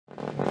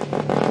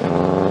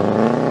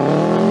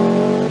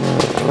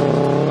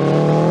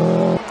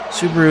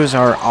Subarus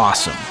are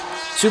awesome.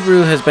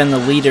 Subaru has been the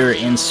leader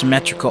in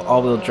symmetrical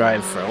all-wheel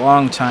drive for a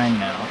long time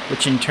now,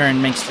 which in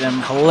turn makes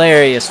them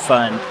hilarious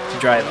fun to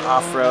drive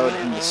off-road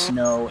in the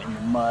snow, in the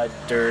mud,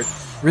 dirt,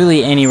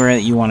 really anywhere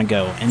that you want to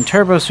go. And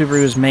turbo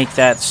Subarus make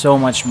that so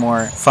much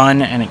more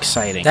fun and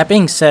exciting. That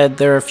being said,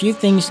 there are a few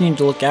things you need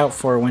to look out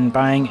for when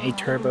buying a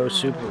turbo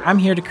Subaru. I'm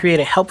here to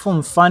create a helpful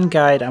and fun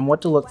guide on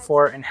what to look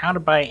for and how to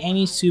buy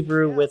any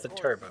Subaru with a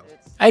turbo.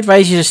 I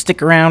advise you to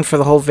stick around for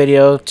the whole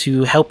video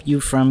to help you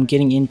from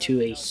getting into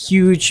a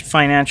huge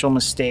financial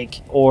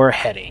mistake or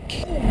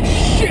headache. Oh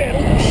shit!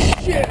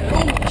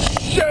 Oh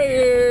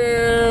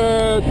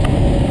shit!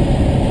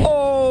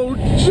 Oh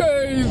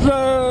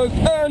Jesus!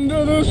 End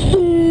of the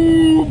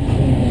soup!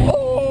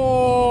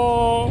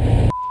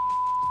 Oh!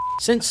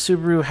 Since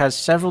Subaru has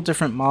several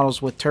different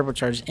models with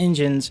turbocharged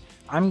engines,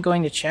 I'm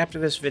going to chapter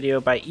this video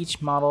by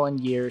each model and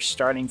year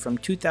starting from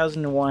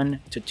 2001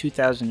 to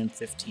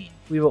 2015.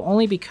 We will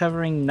only be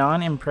covering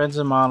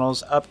non-Impreza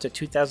models up to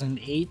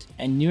 2008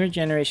 and newer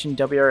generation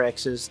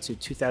WRXs to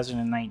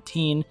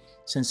 2019,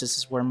 since this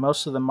is where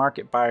most of the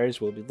market buyers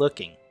will be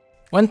looking.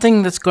 One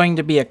thing that's going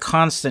to be a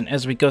constant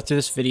as we go through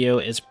this video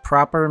is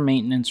proper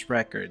maintenance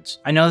records.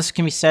 I know this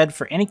can be said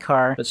for any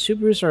car, but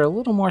Subarus are a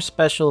little more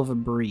special of a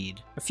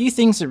breed. A few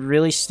things that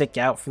really stick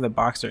out for the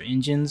boxer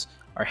engines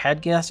are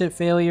head gasket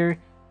failure,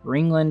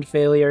 ringland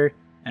failure,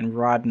 and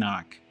rod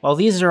knock. While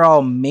these are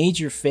all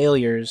major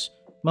failures,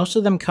 most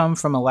of them come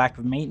from a lack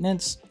of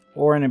maintenance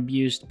or an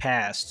abused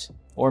past,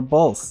 or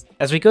both.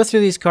 As we go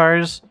through these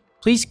cars,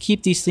 please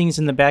keep these things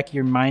in the back of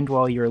your mind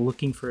while you're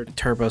looking for a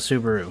turbo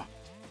Subaru.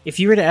 If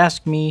you were to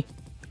ask me,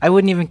 I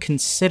wouldn't even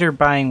consider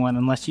buying one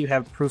unless you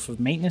have proof of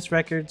maintenance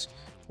records,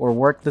 or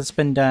work that's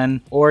been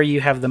done, or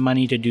you have the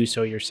money to do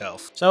so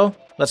yourself. So,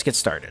 let's get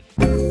started.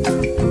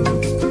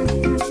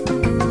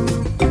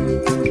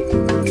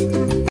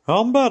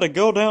 I'm about to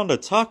go down to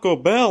Taco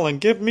Bell and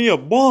give me a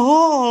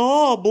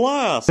Baja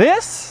Blast.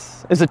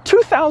 This is a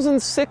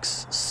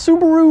 2006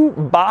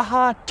 Subaru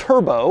Baja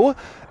Turbo,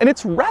 and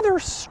it's rather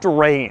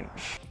strange.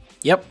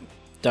 Yep,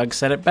 Doug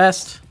said it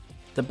best.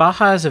 The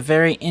Baja is a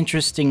very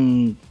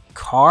interesting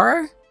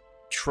car?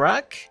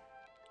 Truck?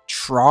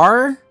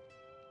 Char?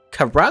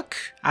 Karuck?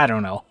 I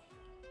don't know.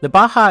 The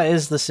Baja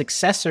is the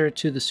successor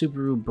to the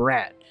Subaru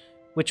Brat,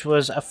 which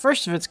was a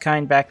first of its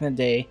kind back in the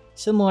day,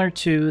 similar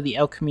to the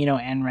El Camino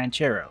and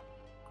Ranchero.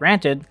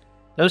 Granted,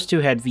 those two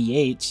had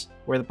V8s,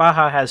 where the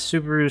Baja has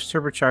Subaru's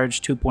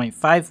turbocharged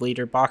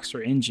 2.5-liter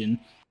boxer engine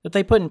that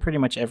they put in pretty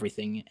much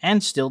everything,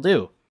 and still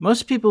do.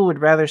 Most people would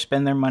rather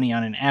spend their money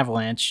on an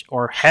Avalanche,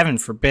 or heaven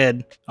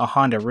forbid, a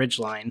Honda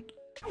Ridgeline.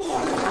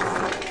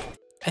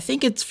 I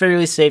think it's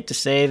fairly safe to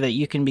say that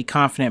you can be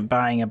confident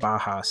buying a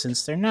Baja,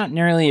 since they're not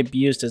nearly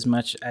abused as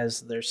much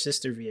as their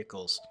sister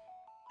vehicles.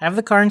 Have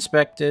the car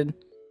inspected,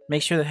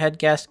 make sure the head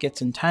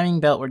gaskets and timing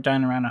belt were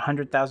done around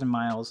 100,000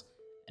 miles,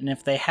 and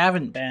if they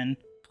haven't been,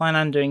 plan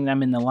on doing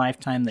them in the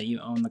lifetime that you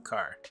own the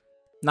car.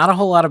 Not a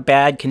whole lot of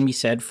bad can be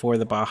said for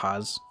the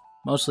Bajas,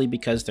 mostly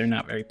because they're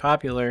not very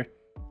popular,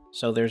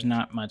 so there's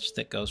not much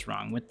that goes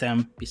wrong with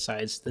them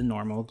besides the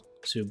normal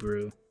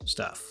Subaru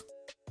stuff.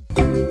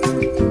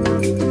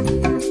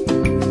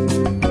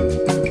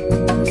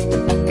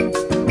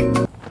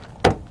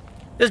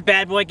 This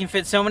bad boy can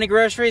fit so many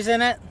groceries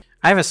in it.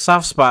 I have a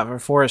soft spot for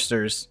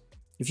Foresters.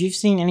 If you've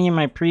seen any of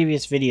my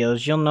previous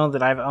videos, you'll know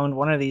that I've owned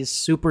one of these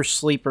super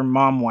sleeper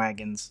mom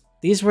wagons.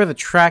 These were the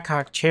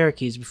Trackhawk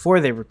Cherokees before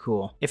they were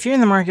cool. If you're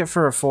in the market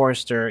for a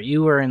Forester,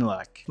 you are in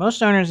luck.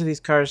 Most owners of these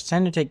cars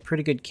tend to take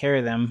pretty good care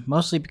of them,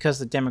 mostly because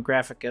the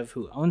demographic of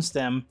who owns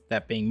them,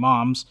 that being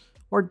moms,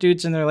 or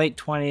dudes in their late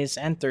 20s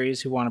and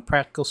 30s who want a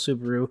practical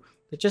Subaru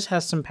that just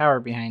has some power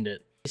behind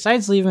it.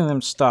 Besides leaving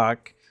them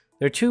stock,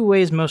 there are two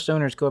ways most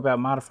owners go about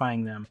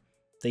modifying them.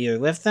 They either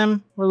lift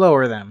them or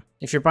lower them.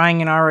 If you're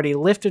buying an already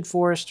lifted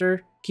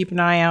Forester, keep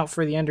an eye out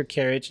for the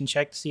undercarriage and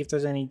check to see if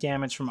there's any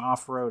damage from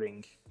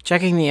off-roading.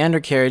 Checking the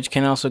undercarriage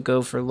can also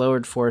go for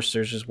lowered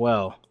Foresters as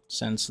well,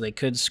 since they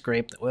could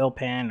scrape the oil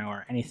pan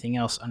or anything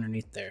else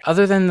underneath there.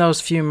 Other than those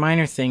few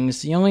minor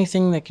things, the only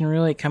thing that can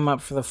really come up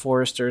for the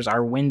Foresters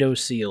are window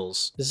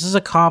seals. This is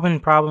a common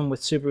problem with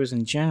Subarus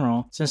in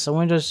general, since the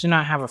windows do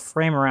not have a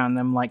frame around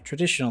them like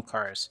traditional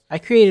cars. I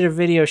created a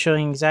video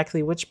showing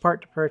exactly which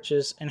part to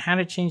purchase and how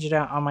to change it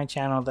out on my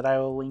channel that I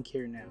will link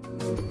here now.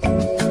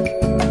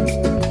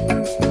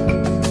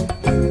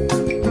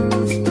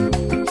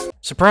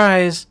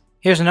 Surprise!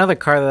 Here's another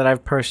car that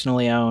I've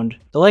personally owned.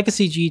 The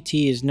Legacy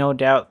GT is no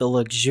doubt the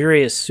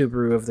luxurious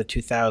Subaru of the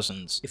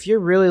 2000s. If you're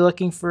really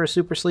looking for a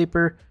super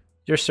sleeper,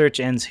 your search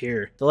ends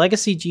here. The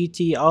Legacy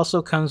GT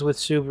also comes with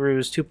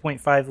Subaru's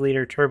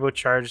 2.5-liter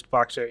turbocharged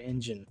boxer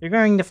engine. You're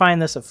going to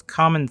find this a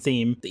common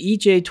theme. The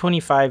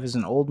EJ25 is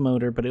an old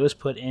motor, but it was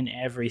put in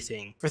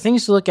everything. For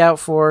things to look out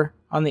for,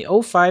 on the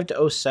 05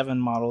 to 07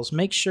 models,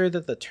 make sure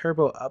that the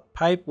turbo up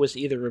pipe was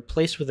either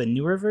replaced with a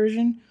newer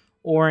version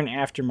or an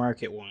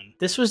aftermarket one.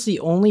 This was the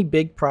only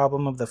big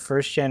problem of the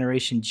first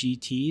generation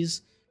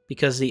GTs,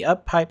 because the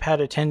up pipe had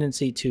a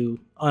tendency to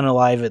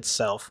unalive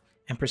itself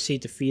and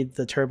proceed to feed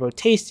the turbo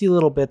tasty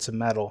little bits of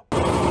metal.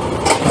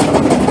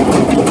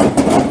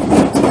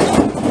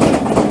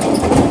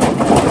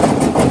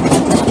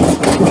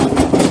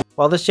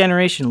 While this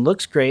generation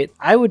looks great,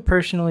 I would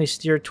personally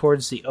steer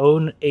towards the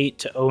 08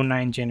 to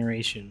 09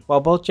 generation.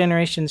 While both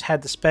generations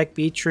had the Spec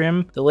B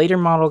trim, the later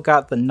model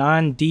got the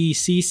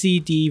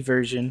non-DCCD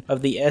version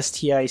of the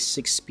STI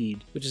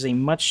 6-speed, which is a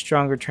much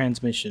stronger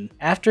transmission.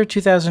 After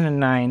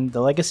 2009,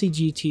 the Legacy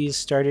GTs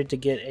started to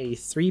get a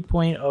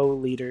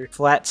 3.0 liter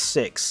flat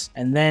 6,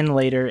 and then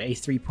later a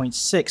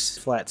 3.6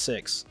 flat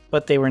 6.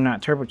 But they were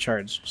not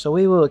turbocharged, so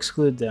we will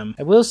exclude them.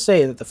 I will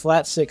say that the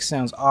flat 6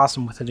 sounds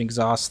awesome with an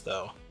exhaust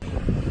though.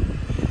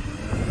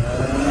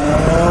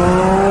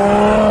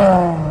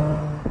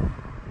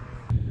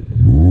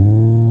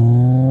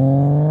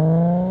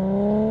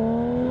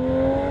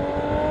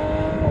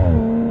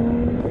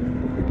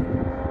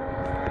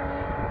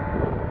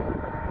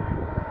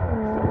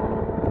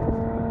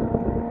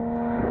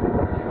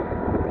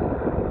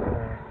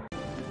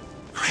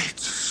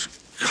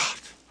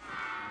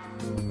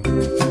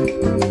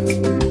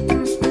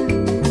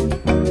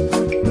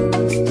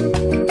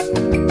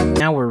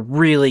 Now we're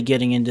really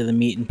getting into the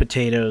meat and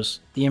potatoes.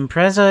 The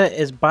Impreza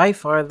is by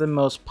far the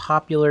most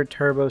popular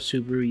turbo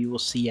Subaru you will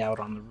see out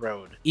on the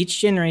road. Each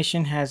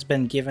generation has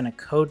been given a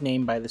code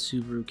name by the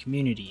Subaru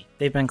community.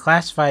 They've been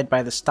classified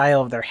by the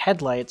style of their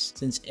headlights,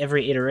 since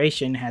every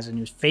iteration has a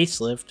new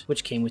facelift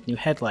which came with new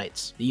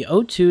headlights. The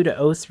 02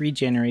 to 03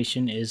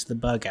 generation is the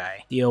Bug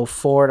Eye. The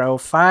 04 to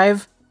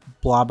 05,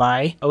 Blob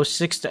Eye.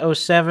 06 to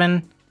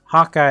 07,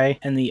 Hawkeye.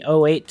 And the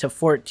 08 to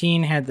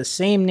 14 had the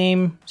same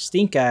name,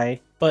 Stink Eye,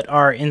 but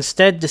are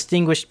instead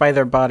distinguished by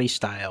their body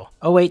style.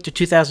 08 to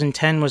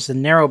 2010 was the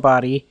narrow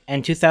body,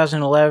 and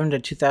 2011 to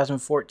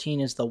 2014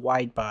 is the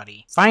wide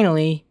body.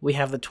 Finally, we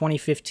have the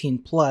 2015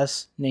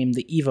 Plus, named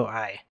the Evo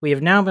Eye. We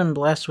have now been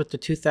blessed with the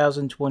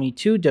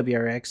 2022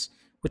 WRX,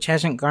 which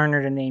hasn't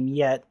garnered a name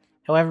yet.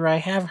 However, I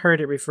have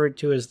heard it referred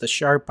to as the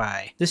Sharp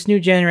Eye. This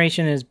new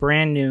generation is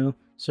brand new,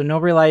 so no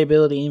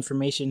reliability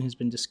information has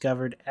been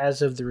discovered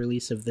as of the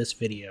release of this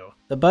video.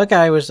 The Bug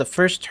Eye was the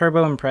first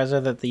turbo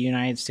Impreza that the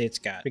United States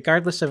got.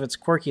 Regardless of its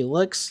quirky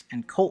looks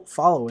and cult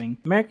following,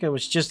 America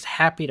was just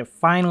happy to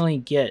finally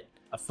get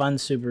a fun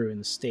Subaru in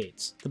the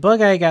States. The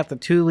Bug Eye got the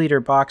 2-liter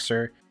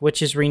Boxer,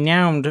 which is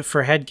renowned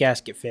for head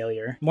gasket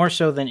failure, more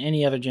so than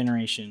any other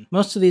generation.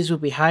 Most of these will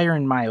be higher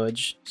in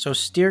mileage, so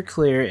steer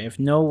clear if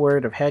no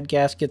word of head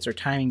gaskets or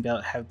timing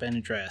belt have been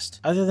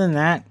addressed. Other than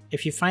that,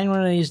 if you find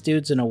one of these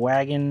dudes in a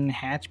wagon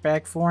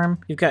hatchback form,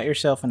 you've got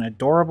yourself an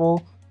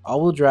adorable,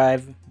 all-wheel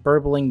drive,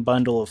 burbling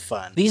bundle of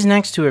fun. These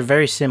next two are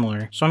very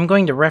similar, so I'm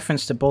going to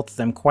reference to both of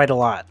them quite a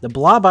lot. The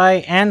Blob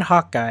Eye and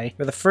Hawkeye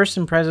were the first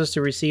Imprezas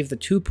to receive the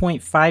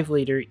 2.5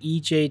 liter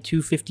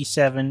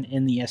EJ257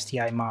 in the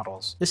STI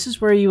models. This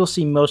is where you will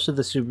see most of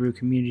the Subaru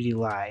community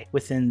lie,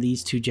 within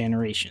these two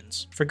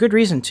generations. For good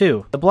reason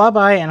too. The Blob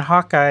Eye and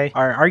Hawkeye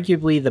are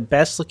arguably the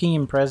best looking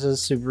Imprezas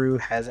Subaru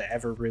has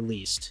ever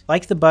released.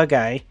 Like the Bug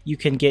Eye, you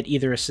can get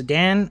either a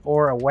sedan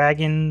or a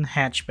wagon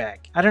hatchback.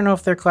 I don't know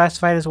if they're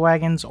classified as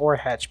wagons or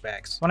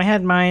hatchbacks. When I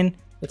had mine,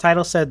 the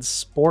title said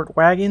Sport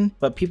Wagon,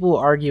 but people will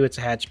argue it's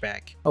a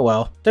hatchback. Oh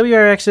well.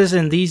 WRXs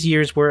in these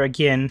years were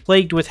again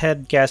plagued with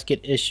head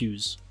gasket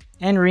issues,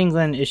 and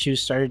ringland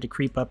issues started to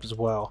creep up as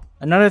well.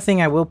 Another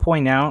thing I will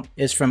point out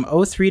is from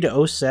 03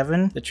 to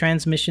 07, the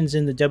transmissions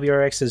in the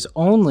WRXs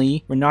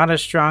only were not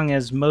as strong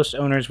as most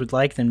owners would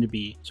like them to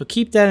be. So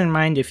keep that in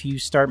mind if you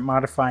start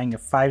modifying a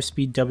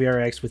 5-speed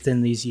WRX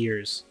within these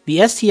years.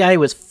 The STI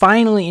was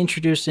finally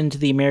introduced into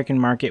the American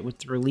market with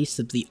the release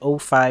of the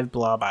 05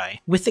 Blob Eye.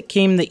 With it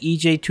came the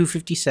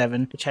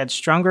EJ257, which had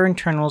stronger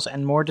internals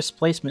and more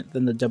displacement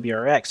than the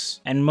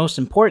WRX. And most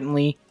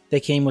importantly, they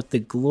came with the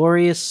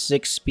glorious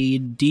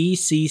 6-speed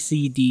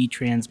DCCD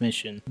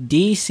transmission.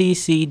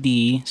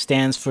 DCCD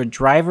stands for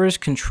Driver's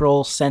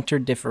Control Center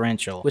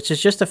Differential, which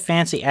is just a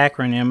fancy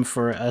acronym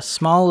for a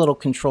small little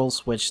control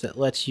switch that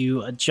lets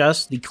you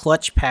adjust the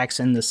clutch packs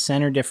in the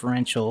center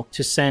differential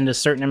to send a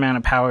certain amount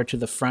of power to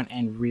the front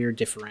and rear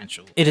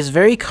differential. It is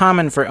very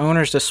common for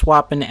owners to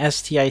swap an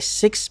STI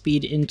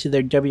 6-speed into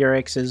their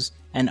WRXs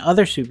and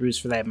other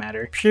Subarus for that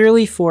matter,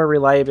 purely for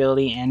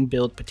reliability and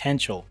build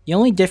potential. The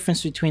only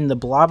difference between the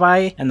Blob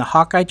Eye and the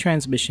Hawkeye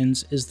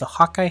transmissions is the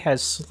Hawkeye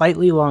has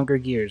slightly longer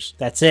gears.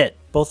 That's it.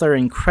 Both are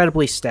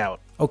incredibly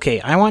stout.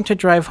 Okay, I want to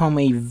drive home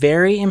a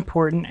very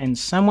important and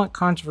somewhat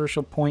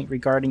controversial point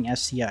regarding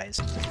STIs.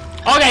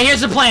 Okay,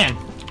 here's the plan.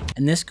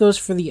 And this goes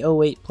for the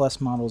 08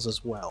 Plus models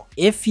as well.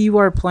 If you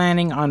are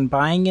planning on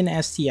buying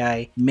an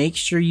STI, make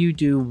sure you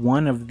do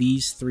one of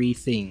these 3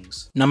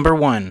 things. Number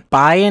 1,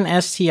 buy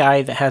an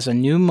STI that has a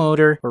new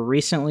motor or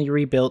recently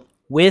rebuilt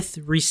with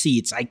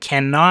receipts. I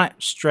cannot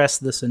stress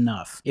this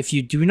enough. If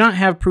you do not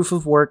have proof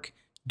of work,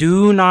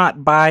 do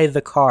not buy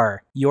the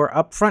car. Your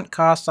upfront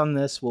cost on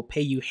this will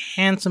pay you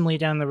handsomely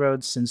down the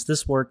road since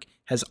this work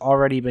has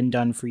already been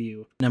done for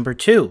you. Number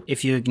 2,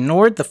 if you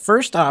ignored the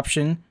first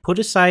option, put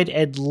aside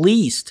at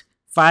least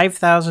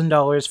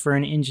 $5,000 for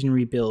an engine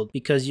rebuild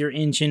because your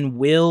engine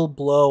will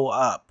blow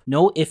up.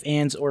 No ifs,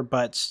 ands, or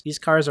buts. These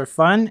cars are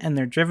fun and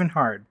they're driven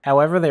hard.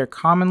 However, they're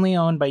commonly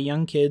owned by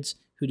young kids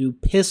who do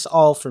piss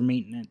all for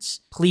maintenance.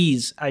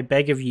 Please, I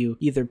beg of you,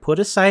 either put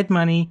aside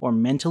money or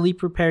mentally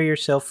prepare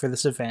yourself for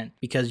this event,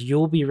 because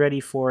you'll be ready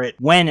for it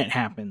when it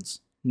happens,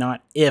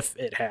 not if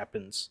it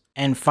happens.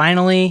 And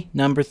finally,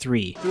 number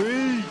 3.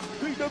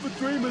 Pick number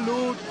 3, my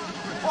lord.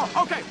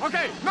 Oh,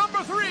 okay, number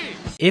 3!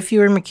 If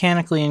you are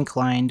mechanically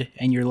inclined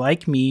and you're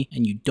like me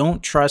and you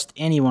don't trust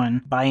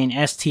anyone, buy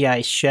an STI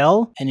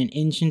shell and an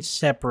engine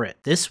separate.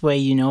 This way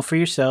you know for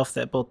yourself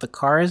that both the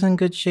car is in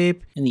good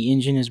shape and the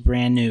engine is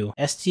brand new.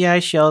 STI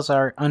shells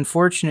are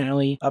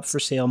unfortunately up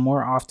for sale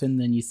more often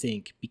than you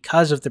think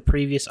because of the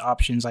previous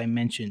options I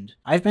mentioned.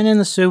 I've been in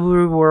the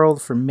Subaru world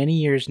for many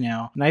years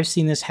now and I've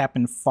seen this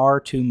happen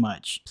far too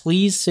much.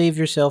 Please save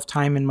yourself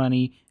time and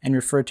money and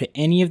refer to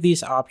any of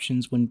these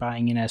options when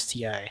buying an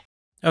STI.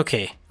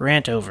 Okay,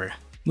 rant over.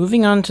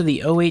 Moving on to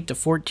the 08 to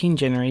 14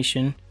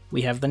 generation,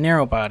 we have the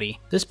narrow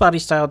body. This body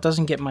style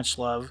doesn't get much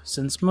love,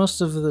 since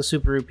most of the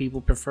Subaru people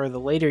prefer the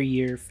later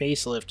year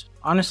facelift.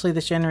 Honestly,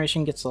 this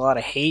generation gets a lot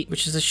of hate,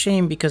 which is a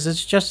shame because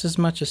it's just as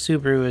much a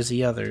Subaru as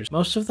the others.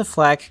 Most of the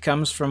flack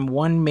comes from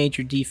one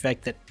major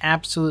defect that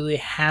absolutely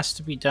has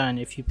to be done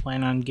if you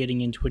plan on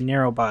getting into a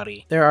narrow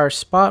body. There are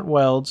spot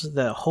welds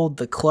that hold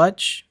the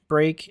clutch,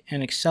 brake,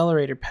 and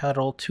accelerator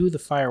pedal to the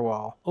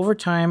firewall. Over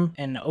time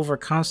and over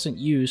constant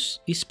use,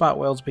 these spot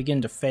welds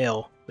begin to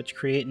fail, which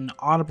create an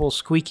audible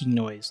squeaking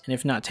noise, and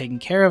if not taken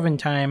care of in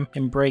time,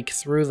 can break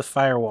through the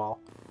firewall.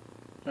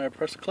 Alright,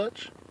 press the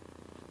clutch.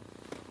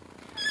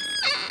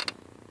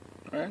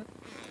 Alright.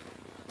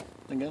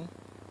 Again.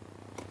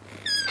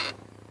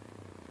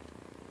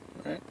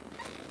 Alright.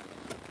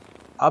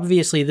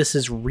 Obviously, this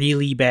is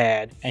really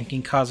bad and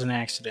can cause an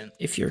accident.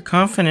 If you're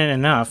confident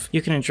enough,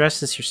 you can address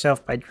this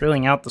yourself by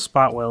drilling out the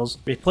spot welds,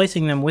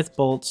 replacing them with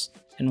bolts,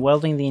 and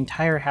welding the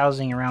entire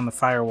housing around the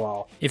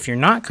firewall. If you're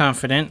not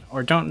confident,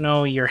 or don't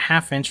know your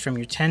half-inch from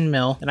your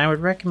 10mm, then I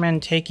would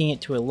recommend taking it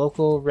to a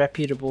local,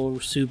 reputable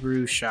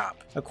Subaru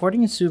shop.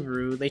 According to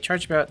Subaru, they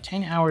charge about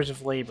 10 hours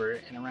of labor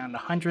and around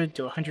 $100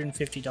 to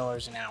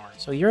 $150 an hour.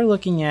 So you're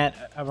looking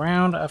at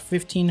around a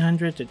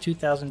 $1,500 to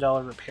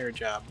 $2,000 repair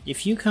job.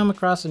 If you come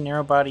across a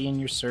narrow body in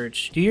your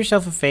search, do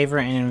yourself a favor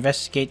and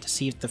investigate to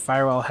see if the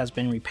firewall has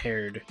been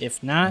repaired.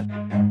 If not,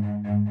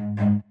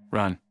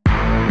 Run.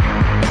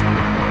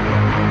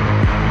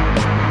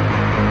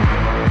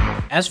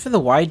 As for the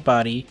wide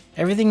body,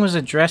 everything was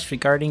addressed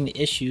regarding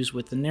the issues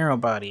with the narrow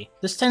body.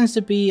 This tends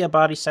to be a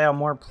body style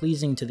more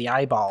pleasing to the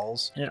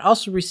eyeballs, and it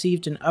also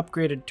received an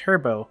upgraded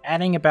turbo,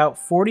 adding about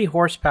 40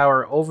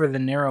 horsepower over the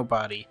narrow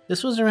body.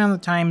 This was around the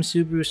time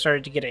Subaru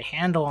started to get a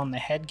handle on the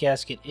head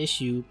gasket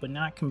issue, but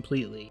not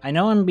completely. I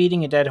know I'm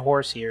beating a dead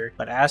horse here,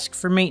 but ask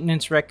for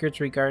maintenance records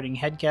regarding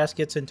head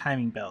gaskets and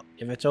timing belt.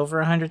 If it's over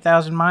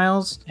 100,000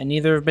 miles, and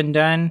neither have been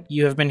done,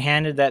 you have been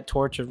handed that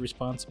torch of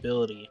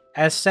responsibility.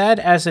 As sad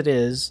as it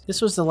is,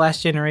 this was the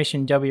last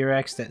generation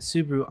WRX that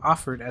Subaru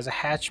offered as a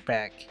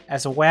hatchback.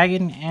 As a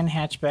wagon and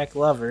hatchback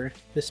lover,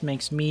 this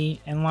makes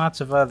me, and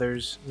lots of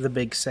others, the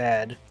big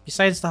sad.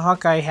 Besides the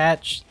Hawkeye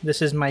hatch,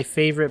 this is my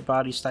favorite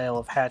body style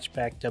of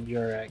hatchback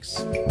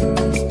WRX.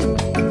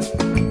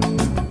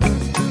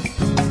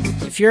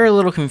 If you're a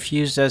little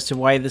confused as to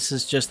why this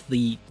is just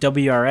the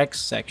WRX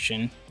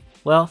section,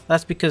 well,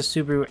 that's because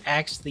Subaru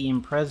axed the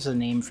Impreza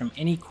name from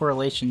any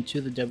correlation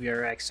to the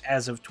WRX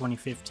as of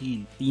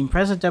 2015. The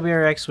Impreza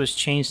WRX was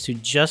changed to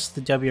just the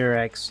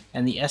WRX,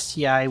 and the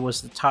STI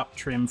was the top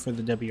trim for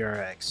the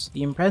WRX.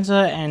 The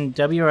Impreza and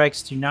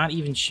WRX do not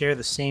even share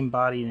the same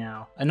body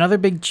now. Another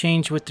big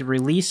change with the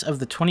release of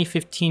the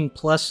 2015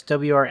 Plus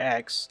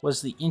WRX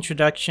was the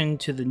introduction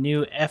to the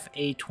new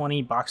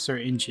FA20 Boxer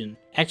engine.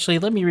 Actually,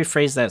 let me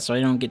rephrase that so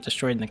I don't get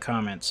destroyed in the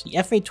comments. The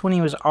FA20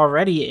 was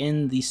already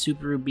in the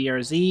Subaru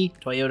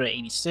BRZ, Toyota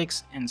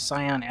 86, and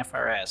Scion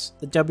FRS.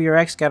 The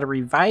WRX got a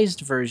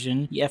revised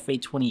version, the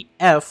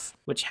FA20F,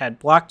 which had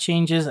block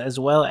changes as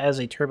well as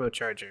a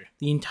turbocharger.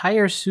 The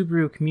entire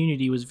Subaru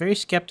community was very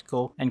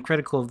skeptical and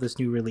critical of this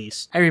new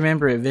release. I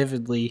remember it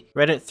vividly.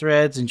 Reddit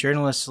threads and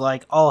journalists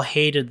alike all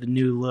hated the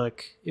new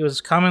look. It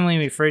was commonly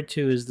referred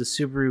to as the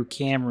Subaru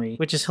Camry,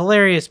 which is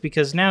hilarious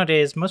because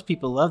nowadays most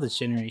people love this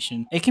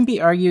generation. It can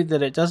be argued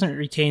that it doesn't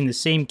retain the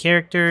same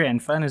character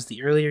and fun as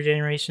the earlier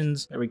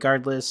generations, but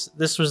regardless,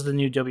 this was the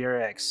new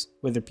WRX,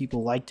 whether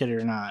people liked it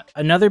or not.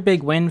 Another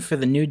big win for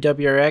the new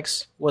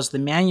WRX was the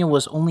manual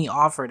was only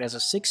offered as a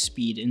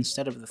 6-speed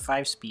instead of the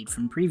 5-speed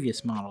from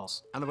previous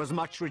models. And there was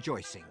much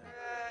rejoicing.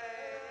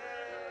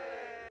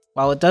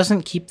 While it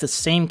doesn't keep the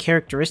same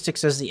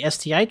characteristics as the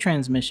STI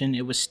transmission,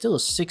 it was still a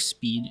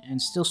 6-speed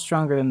and still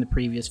stronger than the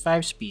previous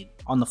 5-speed.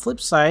 On the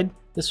flip side,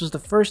 this was the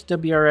first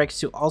WRX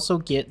to also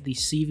get the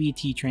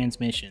CVT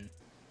transmission.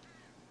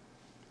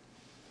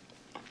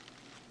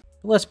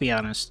 But let's be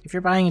honest, if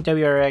you're buying a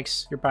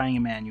WRX, you're buying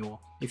a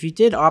manual. If you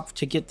did opt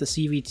to get the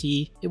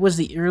CVT, it was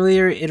the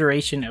earlier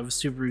iteration of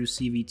Subaru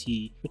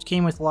CVT, which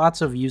came with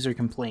lots of user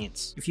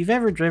complaints. If you've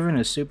ever driven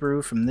a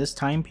Subaru from this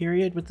time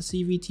period with the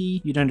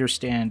CVT, you'd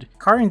understand.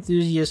 Car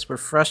enthusiasts were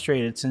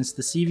frustrated since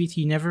the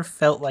CVT never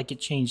felt like it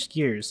changed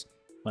gears.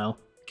 Well,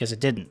 because it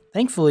didn't.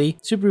 Thankfully,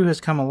 Subaru has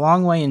come a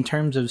long way in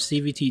terms of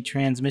CVT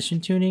transmission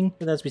tuning,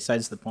 but that's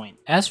besides the point.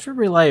 As for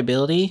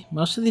reliability,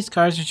 most of these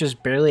cars are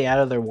just barely out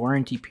of their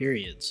warranty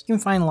periods. You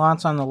can find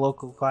lots on the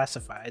local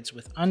classifieds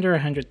with under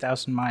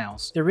 100,000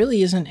 miles. There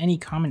really isn't any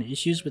common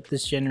issues with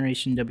this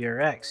generation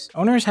WRX.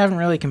 Owners haven't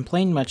really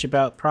complained much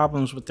about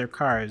problems with their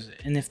cars,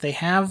 and if they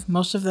have,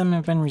 most of them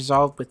have been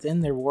resolved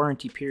within their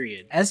warranty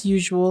period. As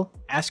usual,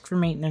 ask for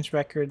maintenance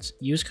records,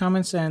 use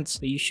common sense,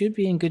 but you should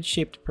be in good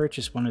shape to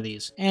purchase one of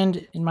these.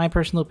 And in my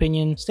personal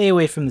opinion, stay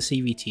away from the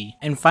CVT.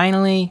 And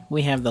finally,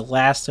 we have the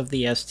last of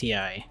the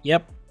STI.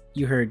 Yep,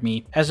 you heard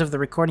me. As of the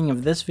recording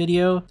of this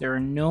video, there are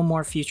no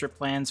more future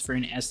plans for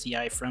an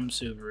STI from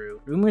Subaru.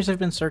 Rumors have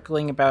been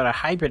circling about a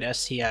hybrid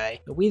STI,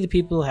 but we the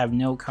people have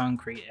no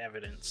concrete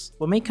evidence.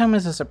 What may come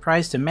as a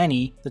surprise to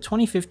many, the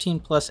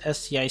 2015 Plus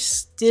STI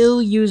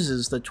still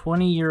uses the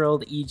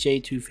 20-year-old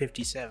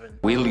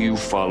EJ257. Will you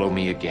follow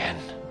me again?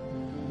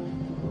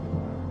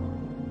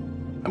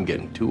 I'm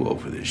getting too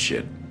old for this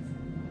shit.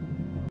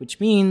 Which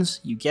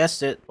means, you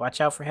guessed it, watch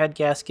out for head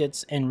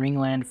gaskets and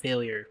ringland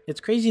failure. It's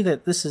crazy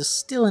that this is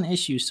still an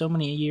issue so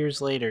many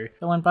years later,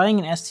 but when buying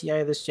an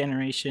STI this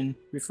generation,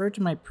 refer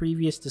to my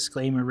previous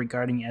disclaimer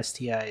regarding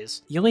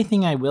STIs. The only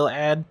thing I will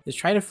add is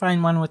try to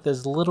find one with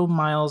as little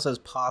miles as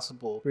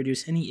possible to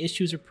reduce any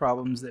issues or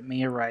problems that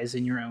may arise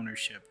in your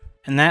ownership.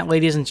 And that,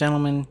 ladies and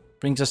gentlemen,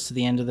 brings us to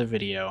the end of the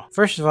video.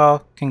 First of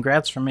all,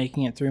 congrats for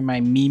making it through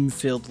my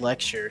meme-filled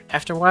lecture.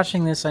 After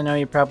watching this, I know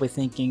you're probably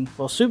thinking,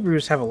 well,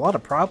 Subarus have a lot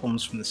of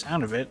problems from the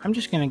sound of it. I'm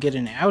just gonna get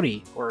an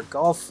Audi, or a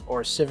Golf,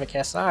 or a Civic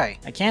Si.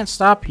 I can't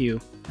stop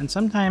you, and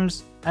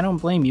sometimes I don't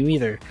blame you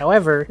either.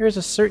 However, there's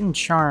a certain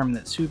charm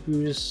that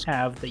Subarus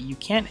have that you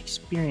can't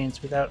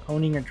experience without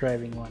owning or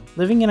driving one.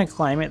 Living in a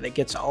climate that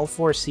gets all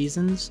 4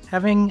 seasons,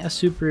 having a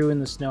Subaru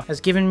in the snow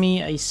has given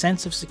me a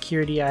sense of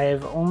security I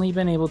have only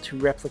been able to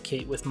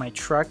replicate with my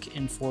truck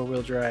and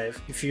 4-wheel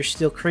drive. If you're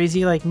still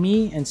crazy like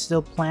me and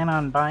still plan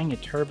on buying a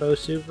turbo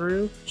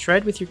Subaru,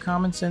 tread with your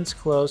common sense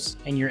close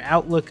and your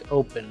outlook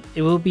open.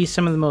 It will be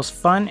some of the most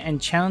fun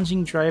and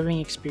challenging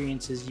driving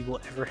experiences you will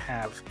ever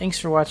have. Thanks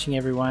for watching,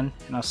 everyone,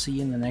 and I'll see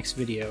you in the next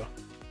video.